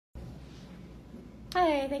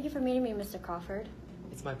Hi, thank you for meeting me, Mr. Crawford.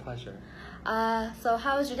 It's my pleasure. So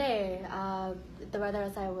how was your day? The weather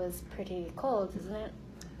outside was pretty cold, isn't it?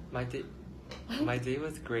 My day, my day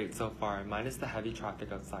was great so far, minus the heavy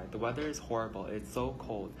traffic outside. The weather is horrible. It's so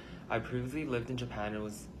cold. I previously lived in Japan.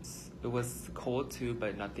 It was cold too,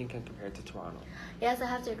 but nothing can compare to Toronto. Yes, I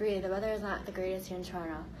have to agree. The weather is not the greatest here in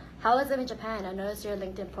Toronto. How was it in Japan? I noticed your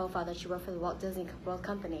LinkedIn profile that you work for the Walt Disney World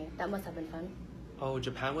Company. That must have been fun. Oh,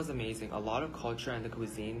 Japan was amazing. A lot of culture and the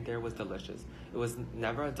cuisine there was delicious. It was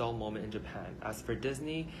never a dull moment in Japan. As for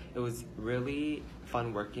Disney, it was really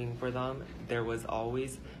fun working for them. There was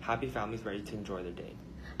always happy families ready to enjoy their day.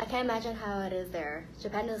 I can't imagine how it is there.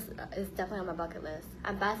 Japan is definitely on my bucket list.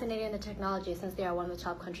 I'm fascinated in the technology since they are one of the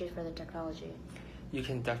top countries for the technology. You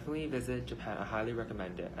can definitely visit Japan. I highly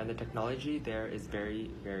recommend it. And the technology there is very,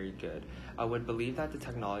 very good. I would believe that the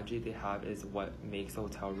technology they have is what makes the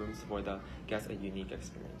hotel rooms for the guests a unique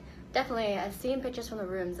experience. Definitely, I've seen pictures from the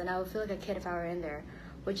rooms and I would feel like a kid if I were in there.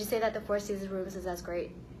 Would you say that the Four Seasons rooms is as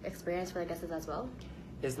great experience for the guests as well?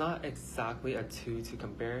 It's not exactly a two to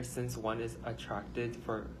compare since one is attracted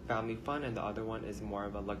for family fun and the other one is more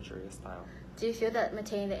of a luxurious style. Do you feel that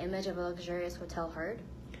maintaining the image of a luxurious hotel hard?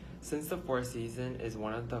 Since the Four Seasons is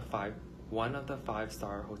one of the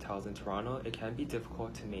five-star hotels in Toronto, it can be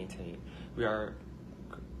difficult to maintain. We are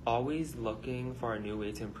always looking for a new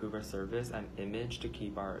way to improve our service and image to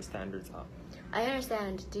keep our standards up. I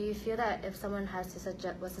understand. Do you feel that if someone was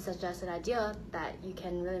to suggest an idea that you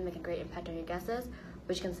can really make a great impact on your guests,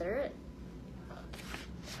 would you consider it?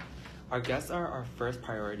 Our guests are our first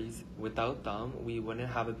priorities. Without them, we wouldn't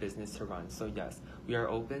have a business to run. So yes, we are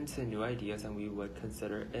open to new ideas and we would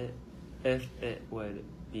consider it if it would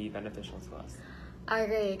be beneficial to us. I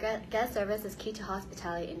agree. Guest service is key to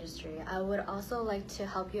hospitality industry. I would also like to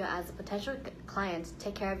help you as a potential client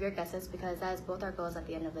take care of your guests because that is both our goals at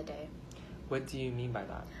the end of the day. What do you mean by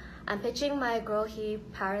that? I'm pitching my GROHE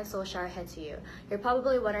Power and Soul Shower Head to you. You're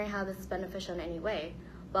probably wondering how this is beneficial in any way.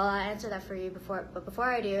 Well, I'll answer that for you but before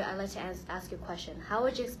I do, I'd like to ask you a question. How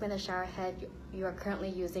would you explain the shower head you are currently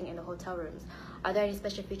using in the hotel rooms? Are there any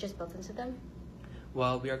special features built into them?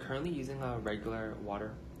 Well, we are currently using a regular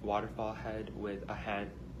waterfall head with a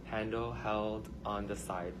handle held on the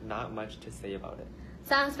side. Not much to say about it.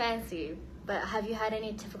 Sounds fancy, but have you had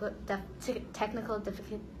any technical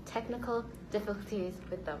difficulties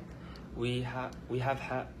with them? We have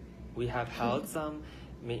held some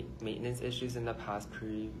maintenance issues in the past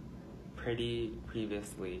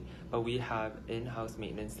previously, but we have in-house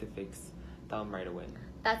maintenance to fix them right away.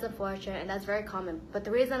 That's unfortunate and that's very common. But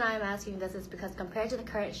the reason I'm asking this is because compared to the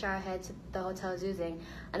current shower heads the hotel is using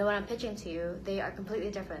and the one I'm pitching to you, they are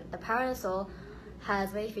completely different. The Power and Soul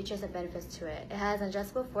has many features and benefits to it. It has an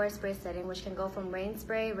adjustable forward spray setting which can go from rain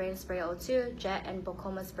spray O2, jet, and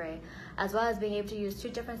Bocoma spray, as well as being able to use two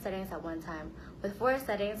different settings at one time. With 4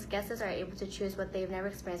 settings, guests are able to choose what they've never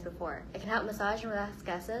experienced before. It can help massage and relax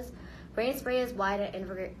guests. Rain spray is wide and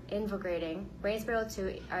invigorating. Rain spray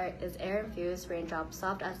O2 is air-infused raindrops,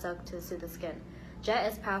 soft as silk to soothe the skin. Jet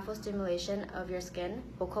is powerful stimulation of your skin.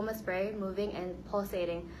 Bocoma spray, moving and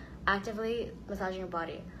pulsating, actively massaging your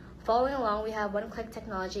body. Following along, we have one-click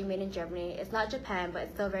technology made in Germany. It's not Japan, but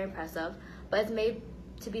it's still very impressive. But it's made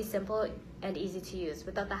to be simple and easy to use,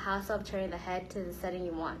 without the hassle of turning the head to the setting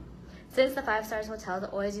you want. Since the 5-star hotels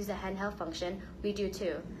always use a handheld function, we do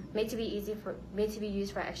too. Made to be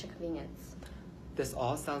used for extra convenience. This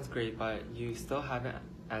all sounds great, but you still haven't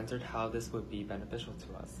answered how this would be beneficial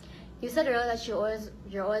to us. You said earlier that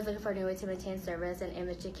you're always looking for a new way to maintain service and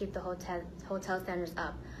image to keep the hotel standards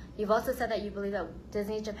up. You've also said that you believe that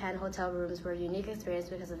Disney Japan hotel rooms were a unique experience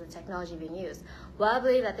because of the technology being used. Well, I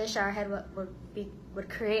believe that this shower head would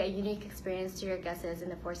create a unique experience to your guests in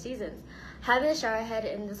the Four Seasons. Having a shower head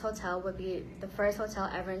in this hotel would be the first hotel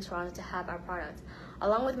ever in Toronto to have our product.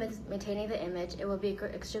 Along with maintaining the image, it will be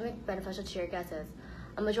extremely beneficial to your guests.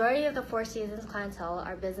 A majority of the Four Seasons clientele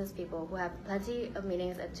are business people who have plenty of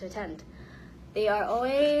meetings to attend. They are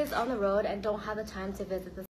always on the road and don't have the time to visit the